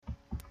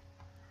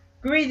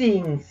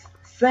Greetings,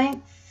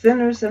 saints,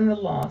 sinners, and the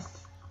lost.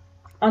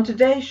 On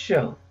today's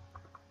show,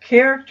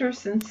 character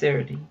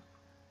sincerity,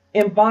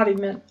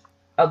 embodiment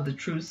of the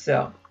true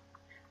self.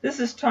 This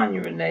is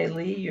Tanya Renee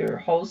Lee, your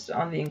host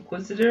on The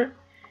Inquisitor,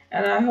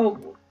 and I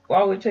hope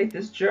while we take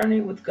this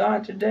journey with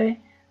God today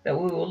that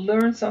we will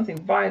learn something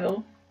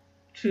vital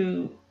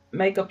to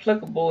make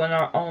applicable in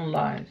our own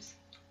lives.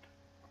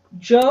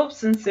 Job's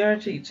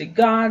sincerity to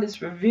God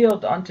is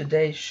revealed on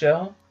today's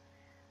show.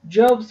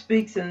 Job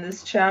speaks in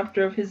this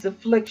chapter of his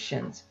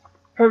afflictions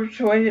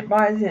perpetrated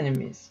by his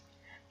enemies.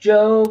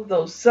 Job,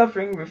 though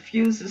suffering,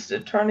 refuses to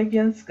turn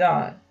against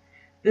God.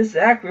 This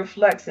act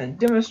reflects and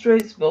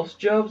demonstrates both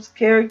Job's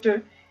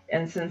character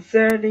and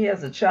sincerity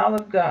as a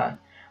child of God.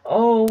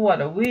 Oh, what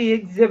are we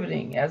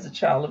exhibiting as a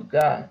child of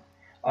God?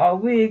 Are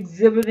we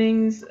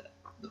exhibiting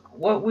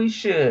what we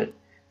should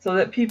so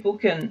that people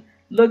can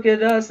look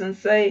at us and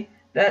say,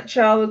 that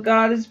child of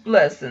God is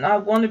blessed and I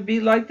want to be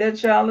like that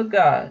child of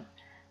God?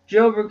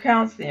 Job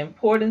recounts the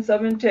importance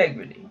of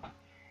integrity.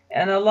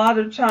 And a lot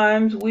of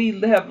times we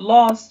have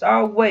lost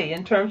our way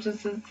in terms of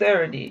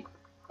sincerity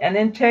and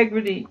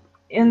integrity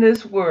in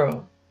this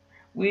world.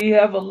 We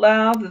have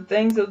allowed the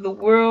things of the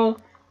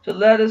world to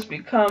let us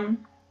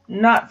become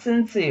not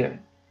sincere.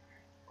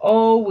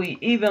 Oh, we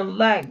even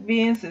lack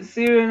being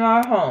sincere in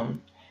our homes.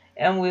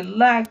 And we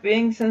lack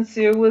being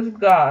sincere with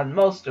God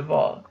most of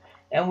all.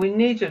 And we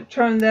need to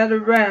turn that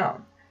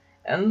around.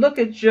 And look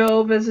at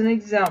Job as an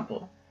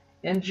example.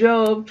 In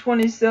Job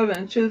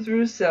 27,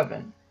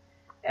 2-7.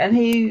 And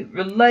he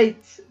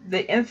relates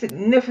the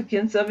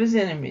insignificance of his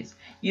enemies.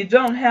 You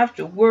don't have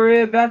to worry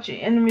about your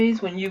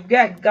enemies when you've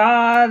got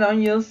God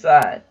on your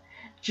side.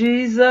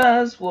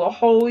 Jesus will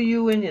hold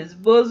you in his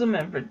bosom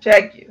and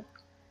protect you.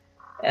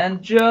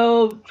 And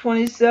Job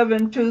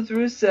 27,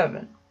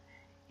 2-7.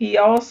 He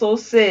also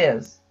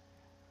says,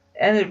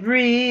 and it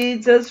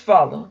reads as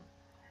follows,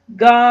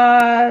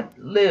 God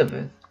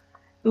liveth,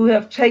 who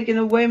hath taken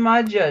away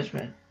my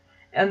judgment,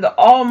 and the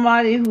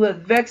Almighty who hath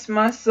vexed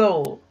my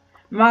soul.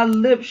 My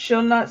lips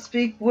shall not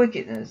speak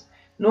wickedness,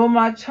 nor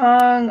my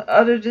tongue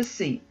utter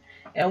deceit.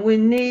 And we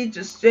need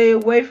to stay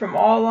away from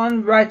all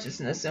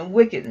unrighteousness and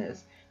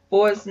wickedness,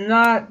 for it's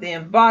not the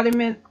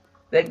embodiment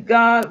that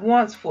God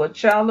wants for a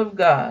child of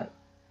God.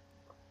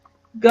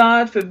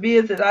 God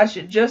forbid that I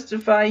should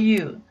justify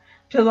you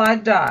till I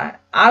die.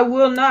 I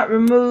will not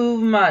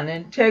remove mine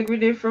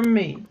integrity from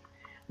me.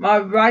 My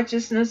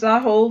righteousness I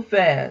hold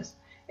fast,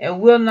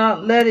 and will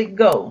not let it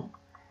go.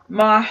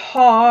 My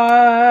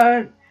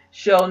heart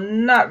shall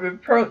not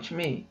reproach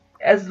me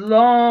as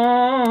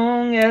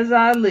long as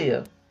I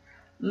live.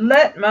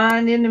 Let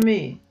mine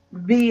enemy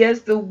be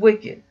as the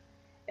wicked,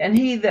 and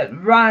he that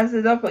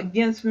riseth up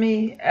against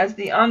me as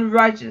the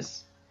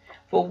unrighteous.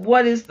 For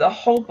what is the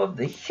hope of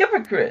the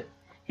hypocrite?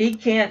 He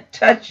can't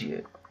touch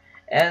you.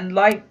 And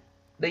like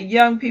the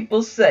young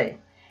people say,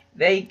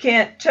 they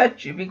can't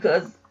touch you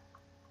because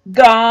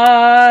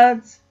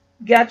God's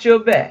got your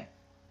back.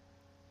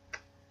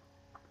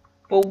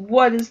 But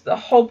what is the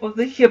hope of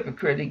the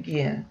hypocrite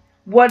again?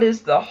 What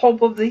is the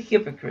hope of the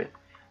hypocrite?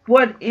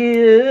 What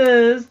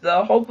is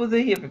the hope of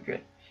the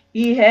hypocrite?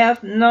 He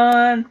hath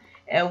none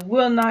and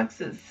will not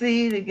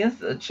succeed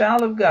against a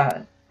child of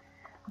God.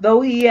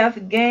 Though he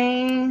hath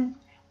gained,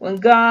 when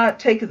God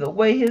taketh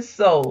away his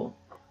soul,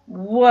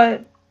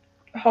 what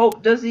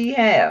hope does he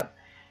have?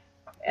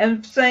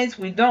 And saints,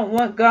 we don't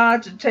want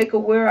God to take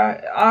away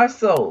our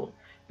soul,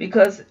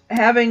 because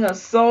having a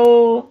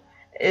soul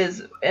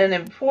is an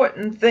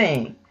important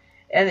thing,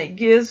 and it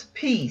gives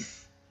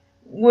peace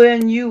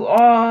when you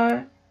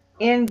are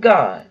in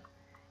God.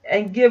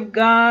 And give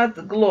God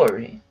the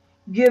glory.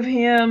 Give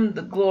him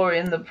the glory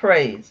and the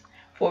praise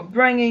for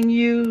bringing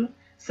you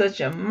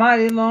such a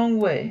mighty long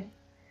way.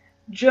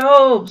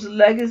 Job's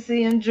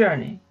legacy and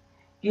journey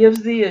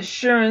gives the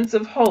assurance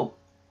of hope,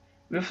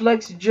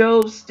 reflects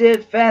Job's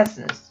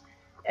steadfastness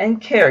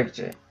and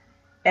character,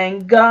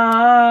 and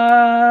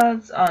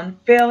God's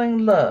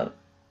unfailing love.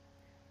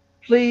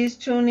 Please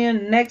tune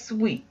in next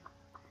week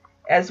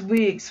as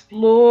we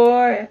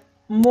explore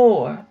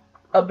more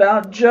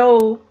about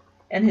Job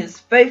and his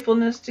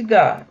faithfulness to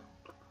God.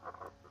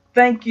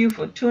 Thank you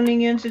for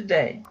tuning in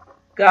today.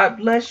 God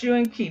bless you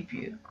and keep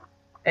you.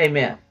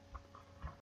 Amen.